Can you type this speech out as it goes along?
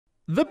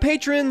The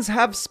patrons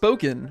have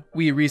spoken.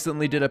 We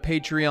recently did a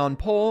Patreon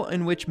poll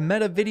in which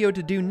meta video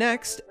to do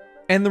next,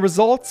 and the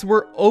results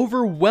were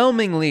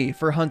overwhelmingly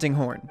for Hunting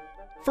Horn.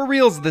 For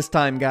reals this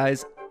time,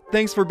 guys.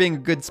 Thanks for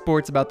being good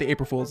sports about the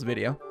April Fool's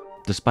video.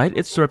 Despite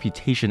its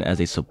reputation as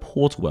a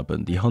support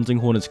weapon, the Hunting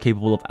Horn is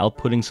capable of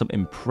outputting some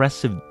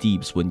impressive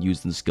deeps when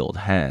used in skilled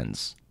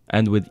hands.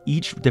 And with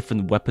each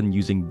different weapon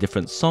using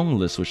different song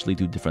lists which lead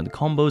to different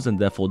combos and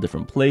therefore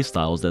different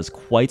playstyles, there's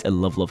quite a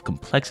level of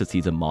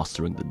complexity to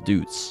mastering the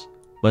Doots.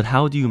 But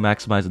how do you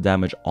maximize the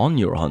damage on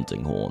your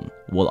Hunting Horn?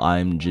 Well,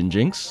 I'm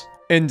JinJinx.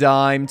 And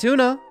I'm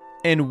Tuna.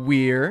 And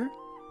we're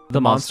the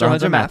Monster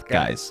Hunter Math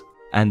Guys.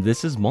 And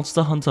this is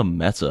Monster Hunter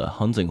Meta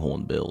Hunting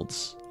Horn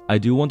builds. I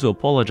do want to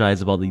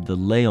apologize about the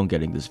delay on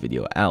getting this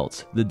video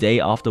out. The day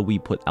after we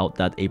put out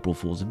that April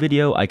Fool's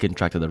video, I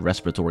contracted a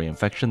respiratory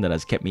infection that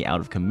has kept me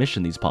out of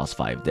commission these past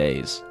 5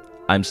 days.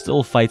 I'm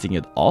still fighting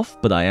it off,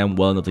 but I am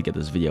well enough to get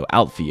this video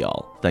out for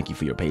y'all. Thank you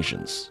for your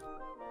patience.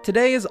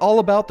 Today is all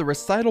about the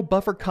Recital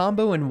Buffer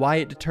combo and why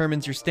it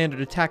determines your standard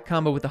attack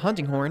combo with the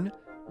Hunting Horn,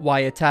 why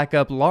attack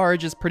up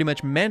large is pretty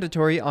much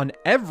mandatory on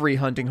every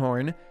Hunting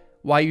Horn,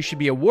 why you should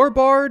be a War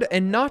Bard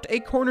and not a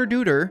Corner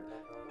Dooter,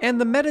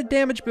 and the meta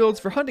damage builds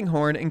for Hunting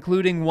Horn,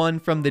 including one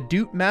from the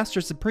Doot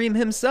Master Supreme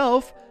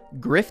himself,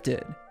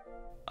 Griffted.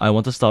 I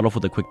want to start off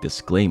with a quick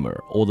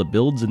disclaimer. All the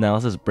builds,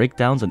 analysis,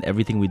 breakdowns, and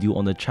everything we do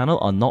on the channel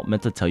are not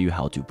meant to tell you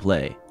how to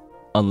play.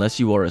 Unless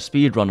you are a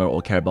speedrunner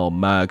or care about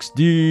max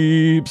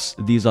deeps,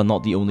 these are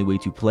not the only way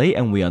to play,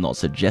 and we are not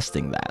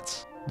suggesting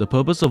that. The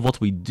purpose of what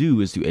we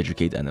do is to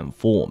educate and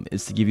inform,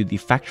 is to give you the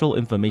factual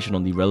information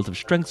on the relative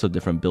strengths of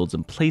different builds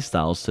and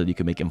playstyles so that you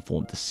can make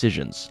informed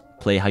decisions.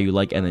 Play how you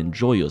like and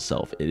enjoy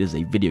yourself. It is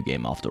a video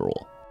game after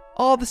all.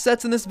 All the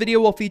sets in this video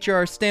will feature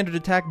our standard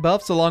attack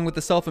buffs along with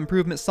the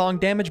self-improvement song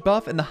damage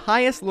buff and the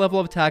highest level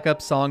of attack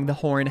up song the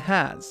Horn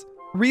has.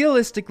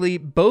 Realistically,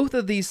 both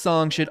of these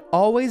songs should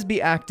always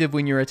be active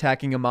when you're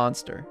attacking a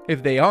monster.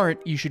 If they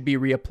aren't, you should be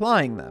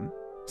reapplying them.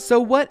 So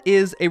what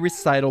is a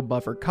Recital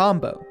Buffer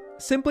combo?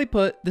 Simply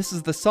put, this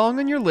is the song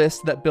on your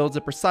list that builds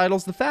up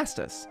recitals the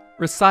fastest.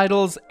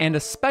 Recitals, and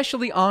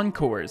especially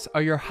encores,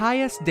 are your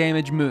highest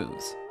damage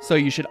moves, so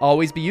you should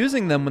always be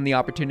using them when the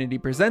opportunity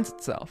presents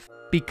itself.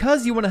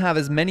 Because you want to have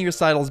as many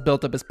recitals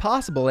built up as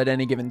possible at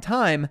any given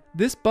time,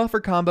 this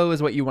buffer combo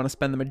is what you want to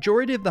spend the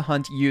majority of the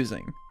hunt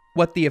using.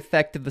 What the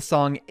effect of the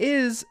song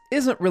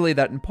isn't really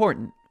that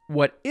important.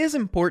 What is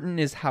important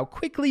is how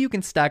quickly you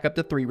can stack up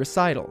to 3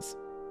 recitals.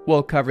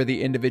 We'll cover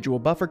the individual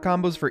buffer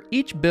combos for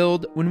each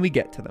build when we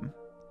get to them.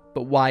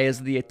 But why is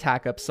the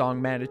attack up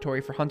song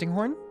mandatory for Hunting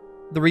Horn?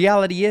 The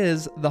reality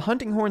is, the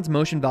Hunting Horn's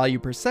motion value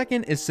per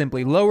second is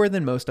simply lower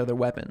than most other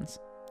weapons.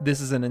 This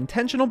is an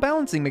intentional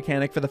balancing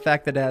mechanic for the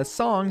fact that it has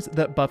songs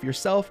that buff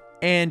yourself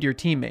and your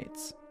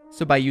teammates.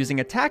 So by using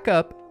attack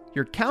up,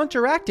 you're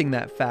counteracting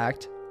that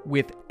fact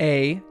with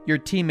A, your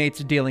teammates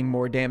dealing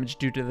more damage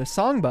due to the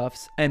song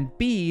buffs, and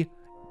B,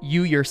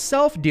 you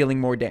yourself dealing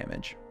more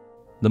damage.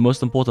 The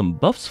most important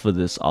buffs for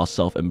this are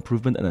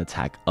self-improvement and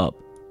attack up.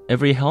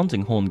 Every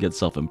Hunting Horn gets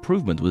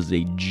self-improvement with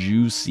a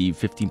juicy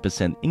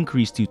 15%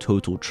 increase to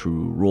total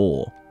true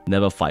raw.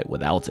 Never fight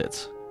without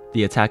it.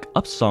 The attack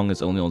up song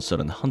is only on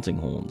certain Hunting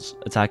Horns.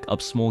 Attack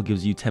up small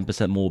gives you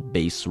 10% more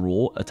base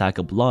raw, attack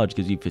up large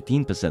gives you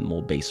 15%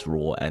 more base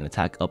raw, and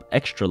attack up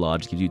extra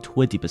large gives you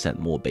 20%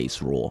 more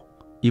base raw.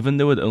 Even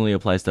though it only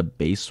applies to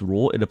base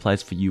raw, it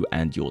applies for you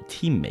and your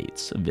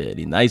teammates.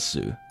 Very nice.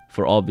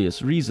 For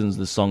obvious reasons,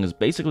 this song is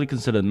basically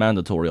considered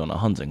mandatory on a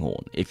Hunting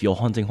Horn. If your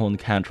Hunting Horn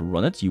can't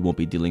run it, you won't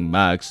be dealing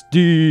max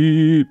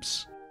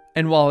deeps.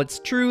 And while it's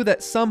true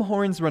that some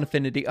horns run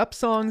affinity up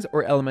songs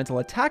or elemental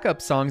attack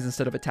up songs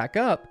instead of attack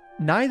up,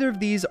 neither of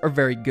these are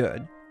very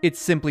good.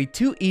 It's simply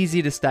too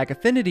easy to stack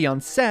affinity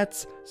on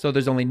sets, so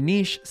there's only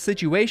niche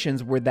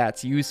situations where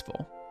that's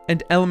useful.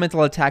 And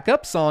elemental attack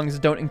up songs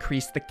don't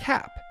increase the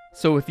cap.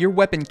 So if your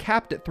weapon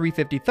capped at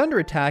 350 thunder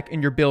attack and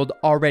your build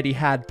already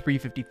had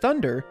 350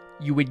 thunder,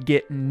 you would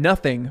get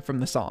nothing from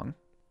the song.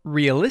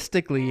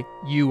 Realistically,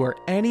 you or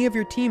any of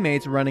your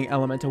teammates running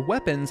elemental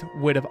weapons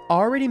would have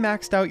already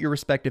maxed out your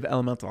respective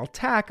elemental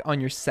attack on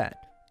your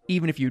set.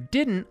 Even if you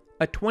didn't,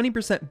 a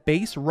 20%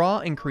 base raw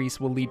increase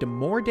will lead to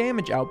more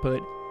damage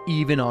output,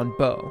 even on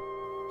bow.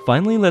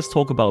 Finally, let's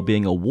talk about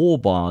being a war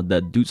bard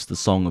that doots the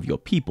song of your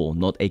people,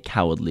 not a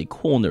cowardly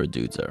corner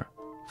dooter.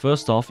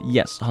 First off,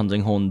 yes,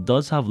 Hunting Horn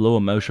does have lower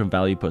motion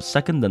value per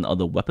second than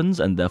other weapons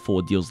and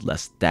therefore deals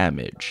less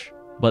damage.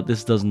 But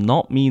this does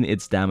not mean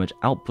its damage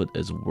output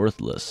is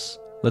worthless.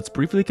 Let's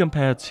briefly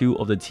compare 2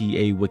 of the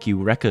TA wiki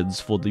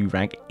records for the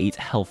rank 8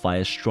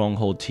 Hellfire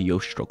Stronghold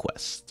Teostra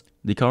quest.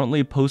 The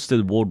currently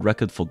posted world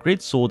record for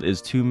Greatsword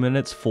is 2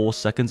 minutes, 4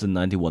 seconds, and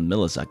 91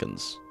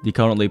 milliseconds. The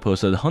currently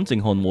posted Hunting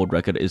Horn world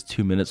record is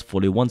 2 minutes,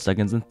 41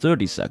 seconds, and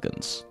 30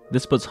 seconds.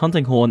 This puts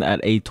Hunting Horn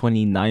at a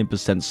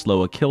 29%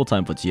 slower kill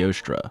time for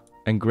Teostra.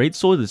 And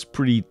Greatsword is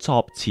pretty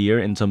top tier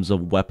in terms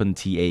of weapon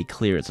TA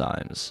clear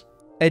times.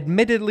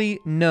 Admittedly,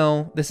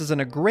 no, this isn't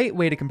a great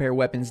way to compare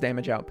weapons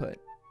damage output.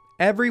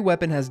 Every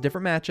weapon has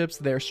different matchups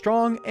they're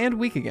strong and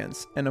weak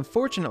against, and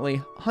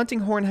unfortunately, Hunting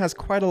Horn has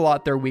quite a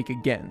lot they're weak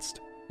against.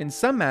 In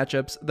some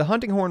matchups, the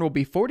Hunting Horn will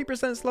be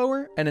 40%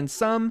 slower, and in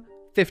some,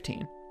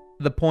 15%.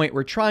 The point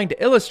we're trying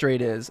to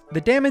illustrate is,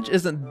 the damage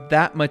isn't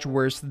that much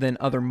worse than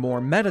other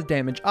more meta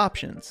damage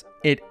options.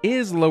 It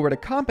is lower to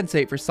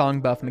compensate for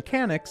song buff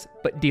mechanics,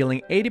 but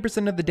dealing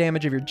 80% of the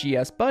damage of your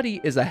GS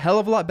buddy is a hell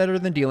of a lot better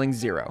than dealing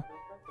 0.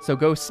 So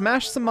go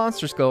smash some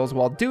monster skulls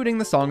while dooting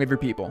the song of your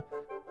people.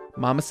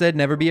 Mama said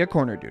never be a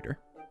corner dooter.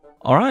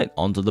 Alright,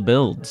 onto the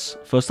builds.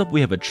 First up we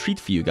have a treat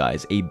for you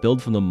guys, a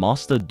build from the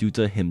master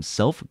dooter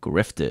himself,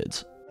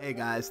 Griffted. Hey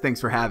guys,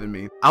 thanks for having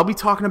me. I'll be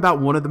talking about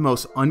one of the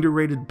most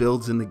underrated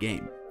builds in the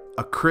game,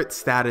 a crit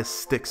status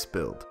sticks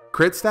build.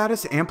 Crit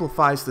status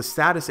amplifies the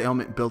status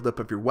ailment buildup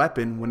of your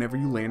weapon whenever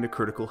you land a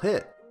critical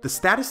hit. The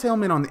status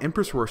ailment on the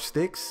Empress Roar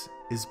sticks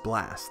is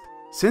Blast.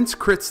 Since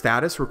crit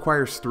status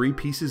requires 3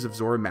 pieces of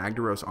Zora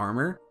Magdaros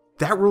armor,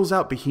 that rules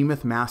out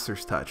Behemoth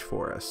Master's Touch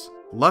for us.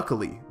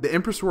 Luckily, the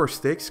Empress Roar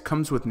sticks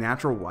comes with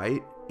natural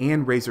white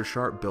and Razor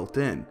Sharp built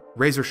in.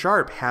 Razor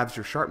Sharp halves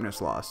your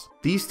sharpness loss.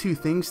 These 2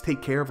 things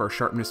take care of our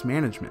sharpness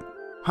management.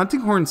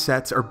 Hunting Horn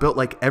sets are built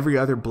like every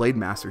other Blade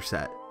Master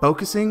set,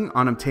 focusing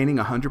on obtaining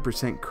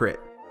 100% crit.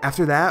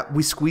 After that,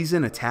 we squeeze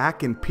in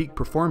attack and peak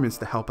performance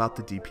to help out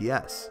the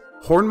DPS.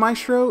 Horn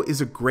Maestro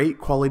is a great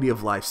quality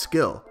of life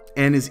skill,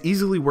 and is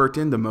easily worked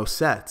into most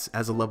sets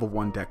as a level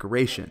 1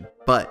 decoration,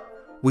 but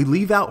we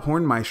leave out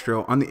Horn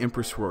Maestro on the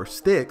Empress Roar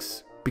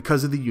sticks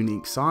because of the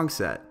unique song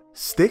set.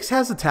 Styx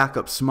has attack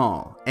up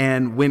small,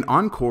 and when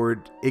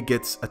encored, it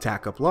gets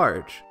attack up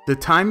large. The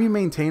time you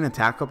maintain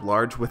attack up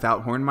large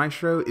without Horn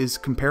Maestro is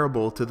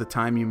comparable to the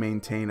time you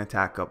maintain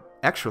attack up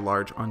extra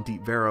large on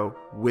Deep Vero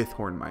with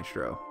Horn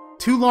Maestro.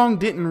 Too long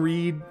didn't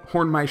read,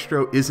 Horn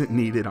Maestro isn't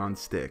needed on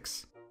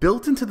Styx.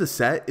 Built into the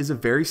set is a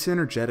very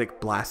synergetic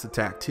Blast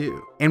Attack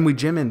 2, and we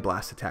gem in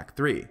Blast Attack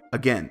 3.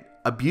 Again,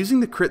 abusing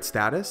the crit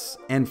status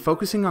and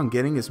focusing on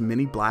getting as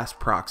many blast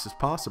procs as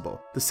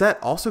possible. The set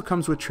also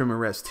comes with Tremor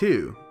Res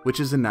 2, which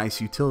is a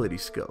nice utility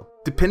skill.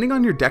 Depending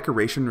on your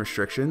decoration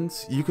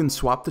restrictions, you can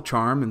swap the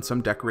charm and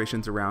some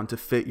decorations around to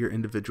fit your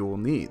individual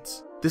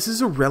needs. This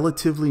is a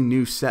relatively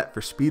new set for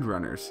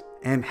speedrunners,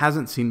 and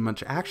hasn't seen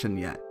much action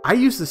yet. I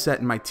use the set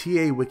in my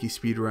TA Wiki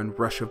speedrun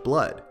Rush of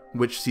Blood,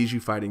 which sees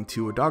you fighting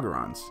 2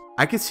 Odogarons.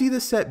 I could see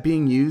this set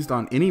being used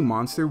on any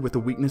monster with a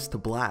weakness to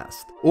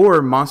blast,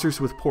 or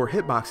monsters with poor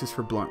hitboxes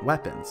for blunt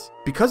weapons.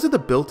 Because of the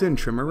built-in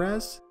Tremor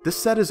Res, this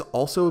set is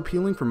also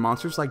appealing for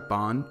monsters like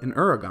Bon and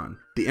Uragon.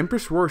 The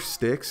Empress Roar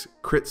Styx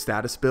crit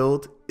status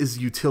build is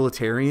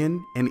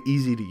utilitarian and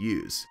easy to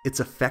use. It's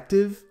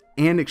effective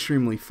and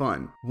extremely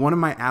fun. One of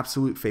my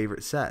absolute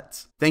favorite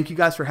sets. Thank you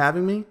guys for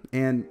having me,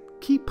 and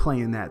keep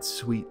playing that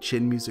sweet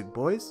chin music,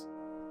 boys.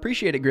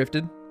 Appreciate it,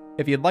 Griffted.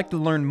 If you'd like to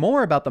learn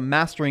more about the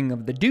mastering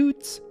of the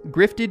Doots,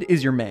 Griffted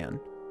is your man.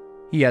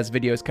 He has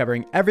videos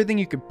covering everything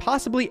you could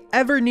possibly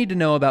ever need to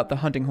know about the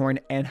Hunting Horn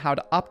and how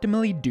to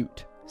optimally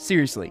doot.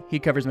 Seriously, he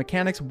covers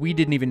mechanics we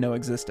didn't even know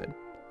existed.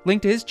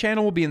 Link to his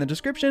channel will be in the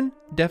description.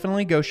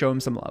 Definitely go show him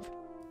some love.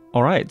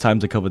 Alright, time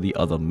to cover the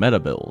other meta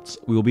builds.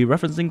 We will be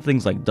referencing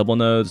things like double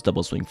nodes,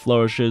 double swing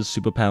flourishes,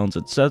 super pounds,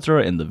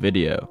 etc. in the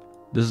video.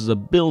 This is a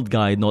build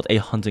guide, not a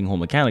Hunting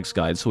Horn mechanics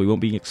guide, so we won't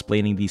be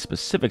explaining the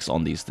specifics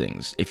on these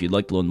things. If you'd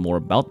like to learn more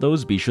about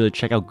those, be sure to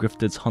check out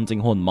Grifted's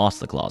Hunting Horn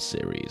Masterclass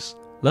series.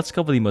 Let's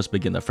cover the most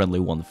beginner-friendly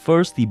one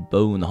first, the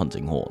Bone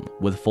Hunting Horn.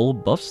 With full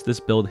buffs,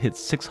 this build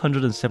hits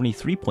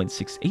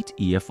 673.68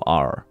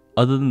 EFR.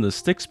 Other than the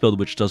Styx build,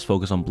 which does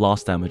focus on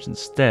blast damage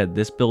instead,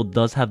 this build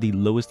does have the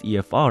lowest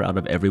EFR out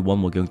of every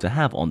one we're going to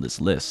have on this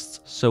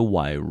list, so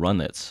why run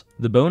it?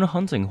 The Bone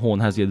Hunting Horn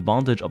has the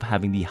advantage of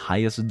having the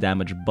highest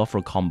damage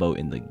buffer combo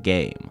in the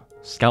game.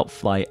 Scout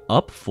Fly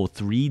Up for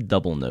 3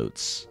 double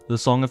notes. The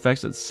song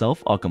effects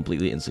itself are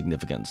completely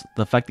insignificant.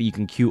 The fact that you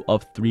can queue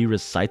up 3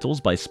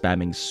 recitals by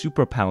spamming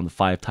Super Pound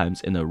 5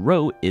 times in a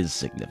row is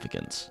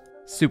significant.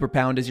 Super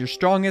Pound is your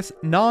strongest,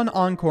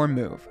 non-encore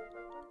move.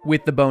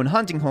 With the Bone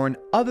Hunting Horn,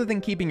 other than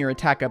keeping your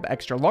attack up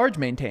extra large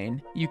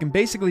maintained, you can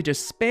basically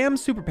just spam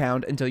Super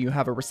Pound until you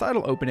have a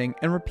recital opening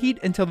and repeat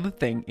until the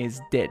thing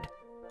is dead.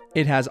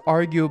 It has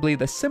arguably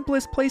the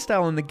simplest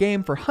playstyle in the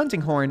game for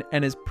Hunting Horn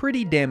and is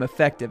pretty damn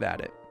effective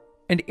at it.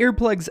 And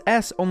Earplugs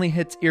S only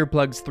hits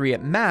Earplugs 3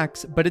 at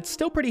max, but it's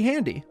still pretty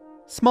handy.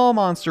 Small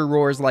monster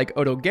roars like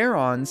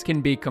Odogarons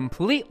can be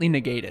completely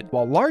negated,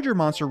 while larger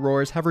monster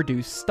roars have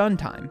reduced stun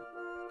time.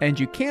 And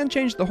you can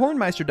change the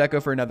Hornmeister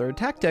deco for another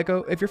attack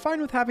deco if you're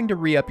fine with having to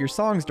re-up your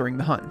songs during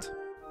the hunt.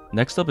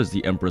 Next up is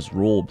the Empress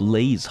Roar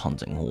Blaze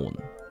Hunting Horn.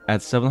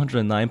 At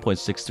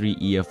 709.63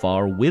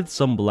 EFR with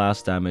some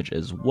blast damage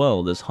as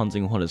well, this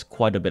Hunting Horn is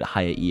quite a bit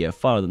higher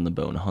EFR than the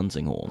Bone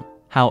Hunting Horn.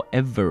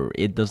 However,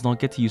 it does not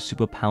get to use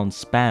Super Pound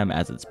spam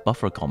as its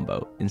buffer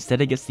combo.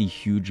 Instead, it gets the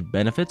huge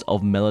benefit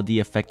of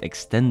Melody Effect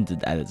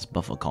Extended as its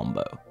buffer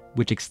combo,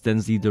 which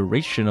extends the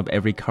duration of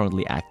every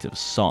currently active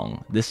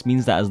song. This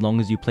means that as long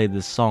as you play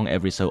this song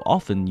every so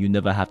often, you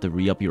never have to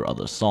re-up your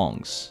other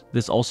songs.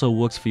 This also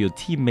works for your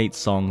teammate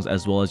songs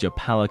as well as your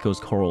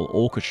Palico's Choral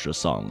Orchestra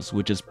songs,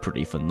 which is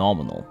pretty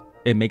phenomenal.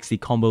 It makes the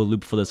combo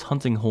loop for this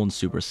hunting horn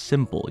super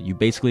simple. You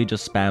basically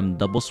just spam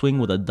double swing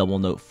with a double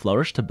note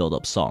flourish to build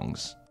up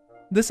songs.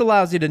 This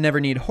allows you to never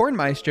need Horn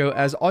Maestro,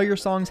 as all your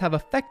songs have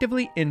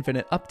effectively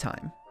infinite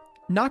uptime.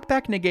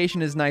 Knockback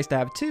negation is nice to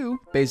have too,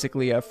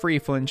 basically a free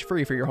flinch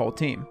free for your whole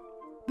team.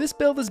 This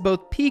build is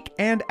both peak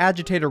and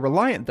agitator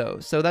reliant though,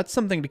 so that's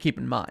something to keep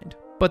in mind.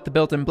 But the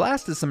built-in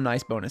blast is some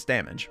nice bonus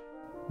damage.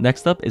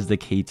 Next up is the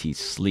KT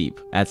Sleep.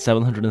 At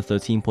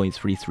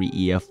 713.33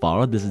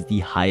 EFR, this is the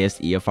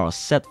highest EFR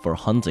set for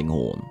Hunting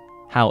Horn.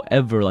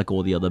 However, like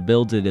all the other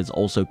builds, it is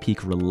also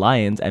peak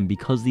reliant, and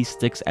because these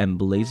Sticks and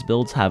Blaze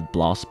builds have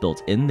blast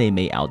built in, they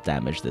may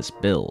outdamage this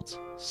build.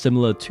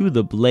 Similar to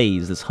the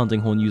Blaze, this Hunting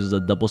Horn uses a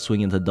double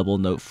swing into double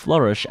note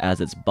flourish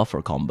as its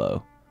buffer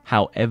combo.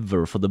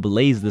 However, for the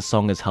Blaze, this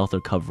song is health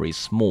recovery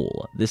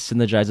small. This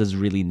synergizes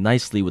really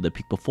nicely with the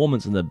peak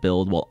performance in the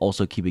build while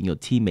also keeping your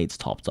teammates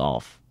topped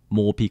off.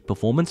 More peak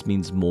performance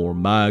means more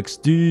max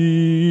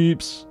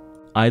deeps.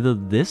 Either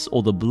this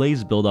or the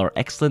Blaze build are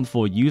excellent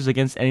for use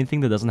against anything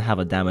that doesn't have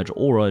a damage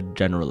aura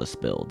generalist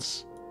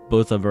builds.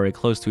 Both are very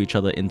close to each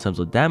other in terms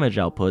of damage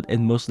output. It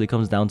mostly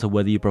comes down to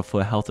whether you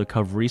prefer health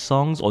recovery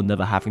songs or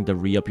never having to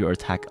re-up your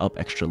attack up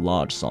extra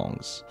large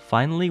songs.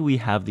 Finally, we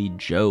have the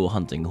Joe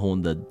Hunting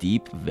Horn, the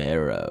Deep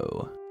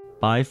Vero.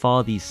 By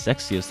far the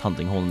sexiest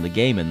hunting horn in the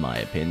game in my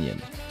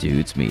opinion.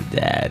 Dude's me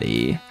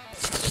daddy.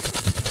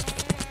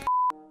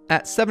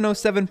 At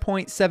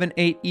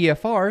 707.78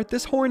 EFR,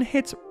 this horn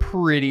hits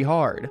pretty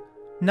hard.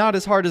 Not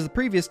as hard as the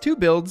previous two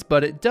builds,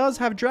 but it does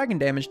have dragon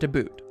damage to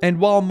boot. And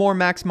while more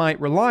max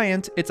might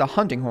reliant, it's a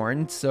hunting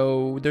horn,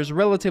 so there's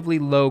relatively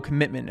low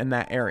commitment in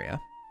that area.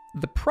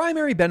 The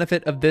primary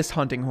benefit of this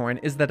hunting horn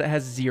is that it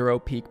has 0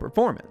 peak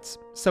performance.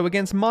 So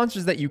against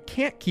monsters that you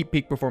can't keep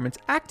peak performance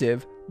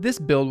active, this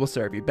build will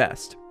serve you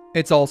best.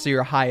 It's also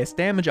your highest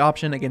damage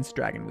option against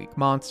dragon weak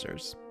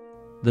monsters.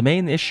 The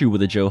main issue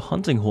with the Joe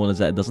Hunting Horn is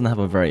that it doesn't have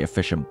a very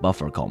efficient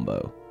buffer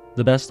combo.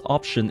 The best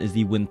option is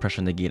the Wind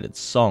Pressure Negated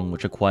song,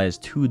 which requires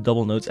 2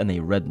 double notes and a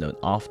red note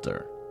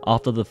after.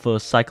 After the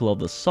first cycle of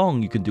the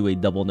song, you can do a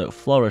double note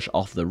flourish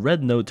off the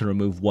red note to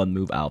remove 1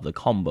 move out of the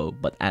combo,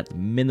 but at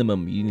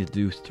minimum you need to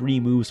do 3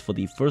 moves for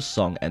the first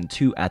song and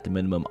 2 at the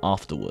minimum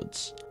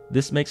afterwards.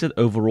 This makes it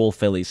overall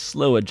fairly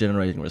slow at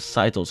generating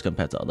recitals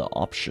compared to other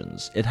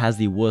options. It has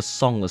the worst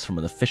song list from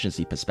an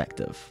efficiency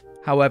perspective.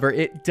 However,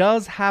 it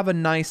does have a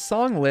nice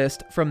song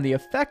list from the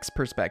effects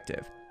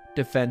perspective.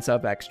 Defense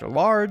up extra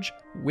large,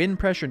 wind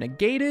pressure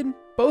negated,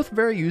 both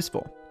very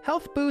useful.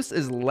 Health boost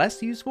is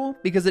less useful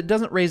because it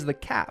doesn't raise the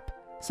cap,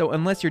 so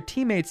unless your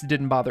teammates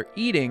didn't bother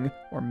eating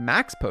or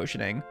max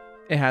potioning,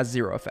 it has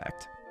 0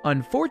 effect.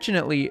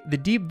 Unfortunately, the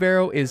Deep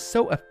Vero is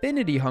so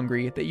affinity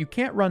hungry that you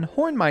can't run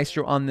Horn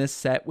Maestro on this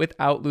set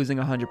without losing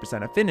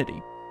 100%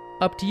 affinity.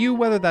 Up to you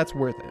whether that's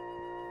worth it.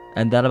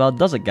 And that about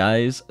does it,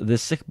 guys.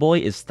 This sick boy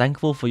is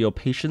thankful for your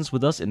patience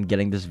with us in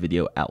getting this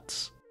video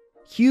out.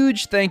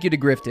 Huge thank you to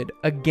Griffted.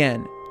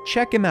 Again,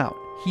 check him out.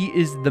 He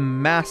is the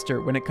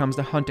master when it comes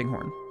to hunting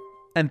horn.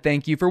 And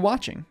thank you for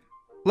watching.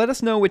 Let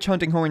us know which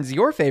hunting horn's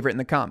your favorite in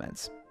the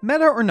comments,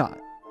 meta or not.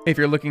 If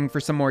you're looking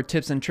for some more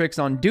tips and tricks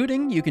on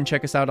dooting, you can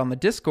check us out on the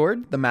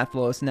Discord, the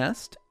Mathalos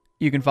Nest.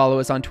 You can follow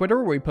us on Twitter,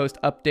 where we post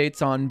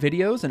updates on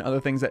videos and other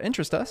things that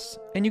interest us.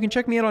 And you can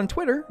check me out on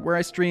Twitter, where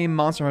I stream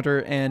Monster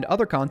Hunter and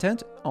other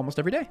content almost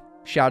every day.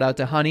 Shout out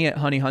to Honey at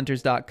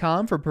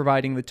honeyhunters.com for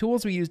providing the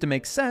tools we use to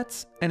make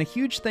sets, and a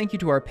huge thank you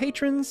to our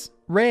patrons,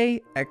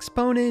 Ray,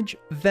 Exponage,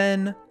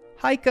 Ven,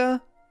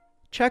 Haika,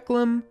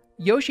 Cheklam,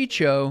 Yoshi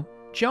Cho,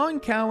 John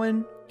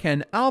Cowan,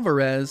 Ken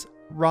Alvarez,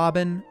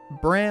 Robin,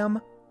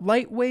 Bram,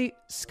 Lightweight,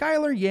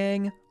 Skylar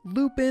Yang,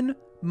 Lupin,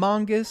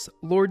 Mongus,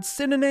 Lord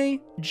Sinane,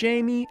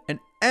 Jamie, and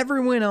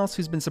everyone else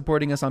who's been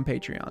supporting us on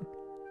Patreon.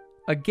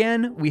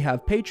 Again, we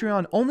have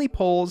Patreon-only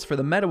polls for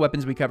the meta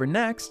weapons we cover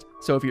next,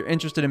 so if you're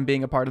interested in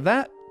being a part of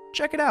that,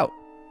 check it out.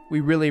 We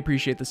really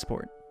appreciate the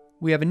support.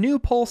 We have a new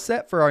poll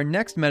set for our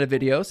next meta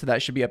video, so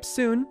that should be up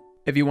soon.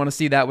 If you want to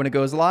see that when it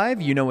goes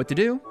live, you know what to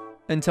do.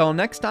 Until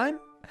next time,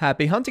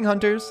 happy hunting,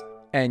 hunters,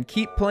 and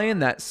keep playing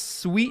that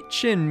sweet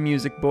chin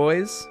music,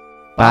 boys.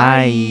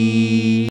 Bye!